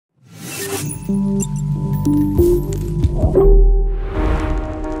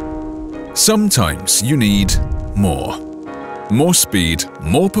Sometimes you need more. More speed,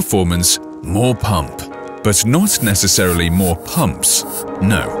 more performance, more pump. But not necessarily more pumps,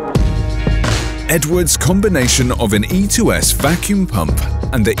 no. Edwards' combination of an E2S vacuum pump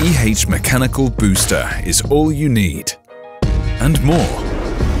and the EH mechanical booster is all you need. And more.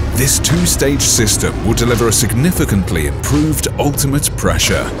 This two-stage system will deliver a significantly improved ultimate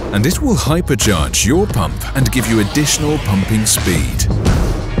pressure, and it will hypercharge your pump and give you additional pumping speed.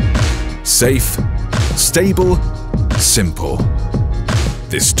 Safe, stable, simple.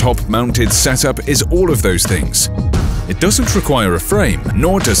 This top-mounted setup is all of those things. It doesn't require a frame,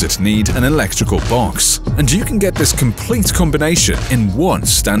 nor does it need an electrical box, and you can get this complete combination in one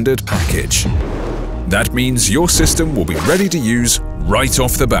standard package. That means your system will be ready to use right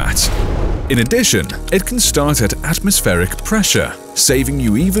off the bat. In addition, it can start at atmospheric pressure, saving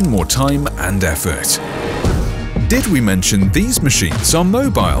you even more time and effort. Did we mention these machines are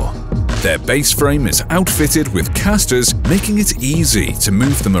mobile? Their base frame is outfitted with casters, making it easy to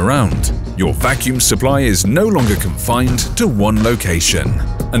move them around. Your vacuum supply is no longer confined to one location,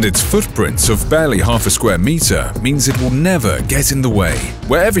 and its footprint of barely half a square meter means it will never get in the way,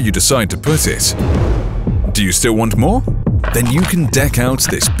 wherever you decide to put it. Do you still want more? Then you can deck out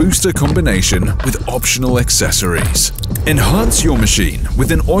this booster combination with optional accessories. Enhance your machine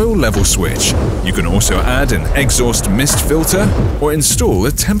with an oil level switch. You can also add an exhaust mist filter or install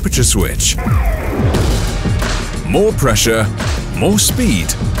a temperature switch. More pressure, more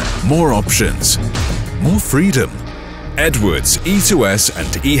speed, more options, more freedom. Edwards E2S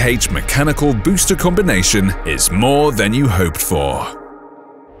and EH mechanical booster combination is more than you hoped for.